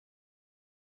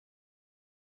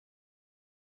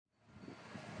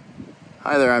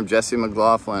Hi there, I'm Jesse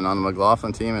McLaughlin on the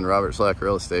McLaughlin team in Robert Slack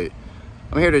Real Estate.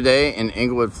 I'm here today in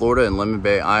Englewood, Florida in Lemon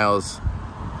Bay Isles,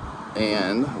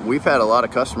 and we've had a lot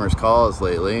of customers call us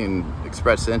lately and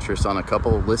express interest on a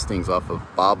couple of listings off of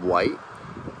Bob White.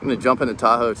 I'm going to jump into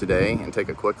Tahoe today and take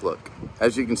a quick look.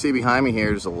 As you can see behind me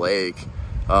here is a lake,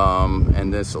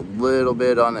 and there's a little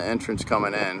bit on the entrance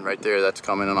coming in. Right there, that's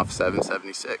coming in off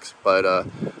 776. But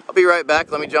I'll be right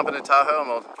back. Let me jump into Tahoe and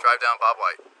we'll drive down Bob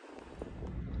White.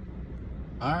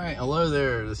 All right, hello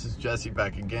there. This is Jesse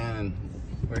back again.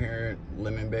 We're here at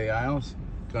Lemon Bay Isles.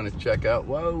 Going to check out,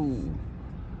 whoa,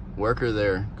 worker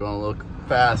there, going a little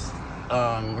fast.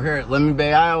 We're here at Lemon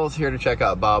Bay Isles, here to check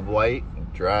out Bob White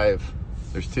Drive.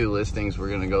 There's two listings we're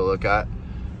gonna go look at.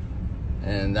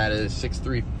 And that is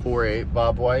 6348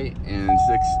 Bob White and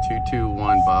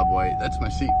 6221 Bob White. That's my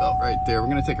seatbelt right there. We're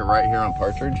gonna take a right here on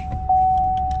Partridge.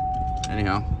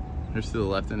 Anyhow, here's to the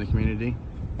left in the community.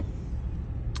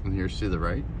 And here's to the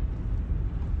right.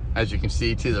 As you can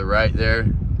see to the right there,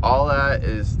 all that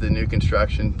is the new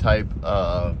construction type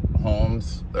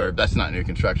homes, or that's not new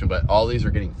construction, but all these are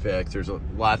getting fixed. There's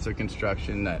lots of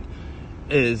construction that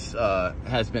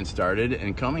has been started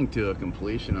and coming to a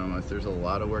completion almost. There's a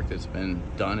lot of work that's been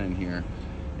done in here,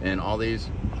 and all these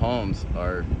homes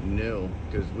are new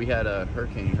because we had a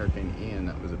Hurricane Ian,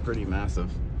 that was a pretty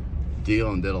massive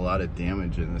deal and did a lot of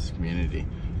damage in this community.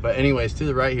 But anyways, to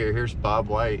the right here, here's Bob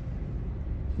White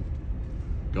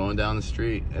going down the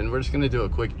street, and we're just going to do a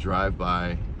quick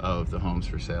drive-by of the homes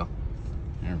for sale.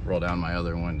 And roll down my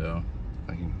other window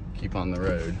if I can keep on the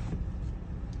road.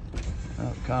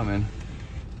 Oh, coming.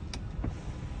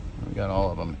 We got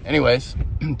all of them. Anyways,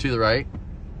 to the right.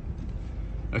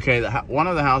 Okay, one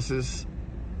of the houses,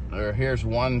 or here's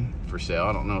one for sale.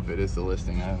 I don't know if it is the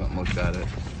listing. I haven't looked at it.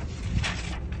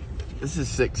 This is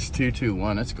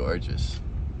 6221. It's gorgeous.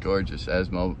 Gorgeous as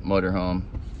motorhome.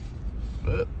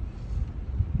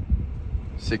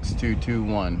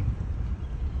 6221.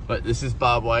 But this is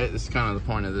Bob White. This is kind of the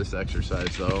point of this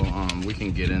exercise, though. We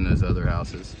can get in those other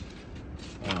houses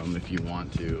if you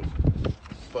want to.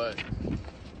 But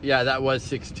yeah, that was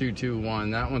 6221.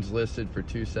 That one's listed for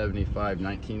 275,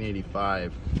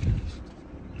 1985.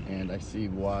 And I see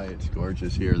why it's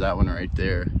gorgeous here. That one right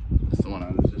there. That's the one I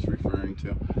was just referring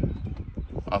to.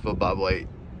 Off of Bob White.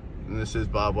 And this is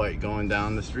Bob White going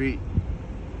down the street.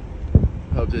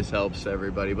 Hope this helps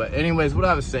everybody. But anyways, what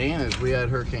I was saying is we had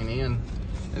Hurricane Ian,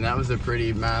 and that was a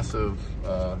pretty massive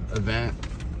event,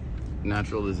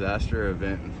 natural disaster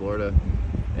event in Florida.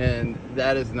 And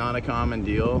that is not a common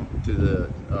deal to the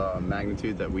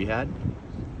magnitude that we had,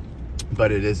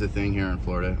 but it is a thing here in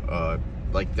Florida.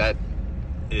 Like that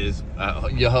is,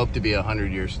 you hope to be a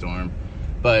 100-year storm,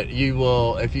 but you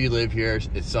will, if you live here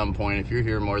at some point, if you're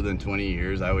here more than 20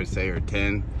 years, I would say, or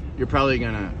 10, you're probably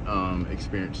gonna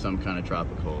experience some kind of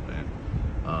tropical event.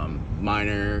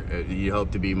 Minor, you hope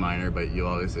to be minor, but you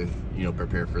always,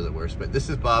 prepare for the worst. But this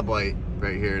is Bob White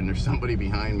right here, and there's somebody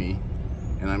behind me,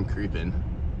 and I'm creeping.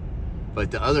 But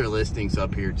the other listing's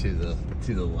up here to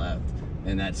the left,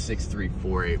 and that's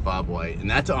 6348 Bob White, and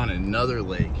that's on another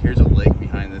lake. Here's a lake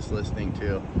behind this listing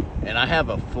too, and I have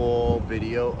a full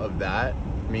video of that.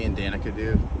 Me and Danica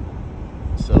do,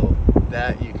 so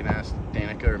that you can ask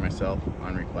Danica or myself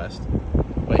on request.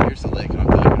 But here's the lake I'm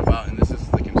talking about, and this is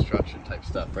the construction type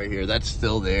stuff right here. That's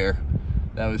still there.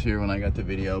 That was here when I got the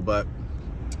video, but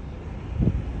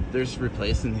there's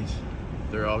replacing these.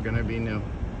 They're all gonna be new.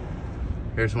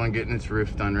 Here's one getting its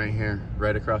roof done right here,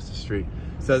 right across the street.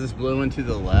 So this blue one to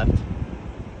the left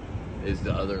is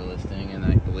the other listing, and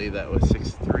I believe that was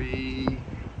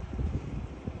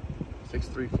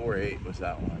 6348 was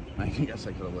that one. I guess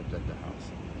I could have looked at the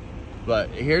house.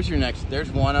 But here's your next,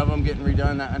 there's one of them getting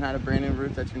redone. That one had a brand new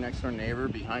roof. That's your next door neighbor.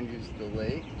 Behind you is the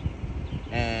lake.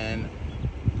 And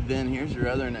then here's your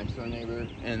other next door neighbor,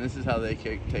 and this is how they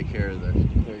take care of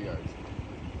their yards.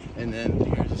 And then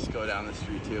here, just go down the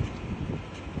street too.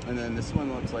 And then this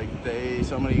one looks like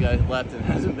somebody guys left and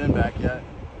hasn't been back yet.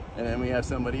 And then we have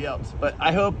somebody else. But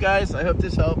I hope, guys, I hope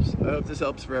this helps. I hope this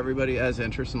helps for everybody who has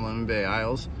interest in Lemon Bay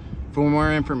Isles. For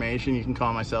more information, you can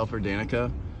call myself or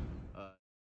Danica.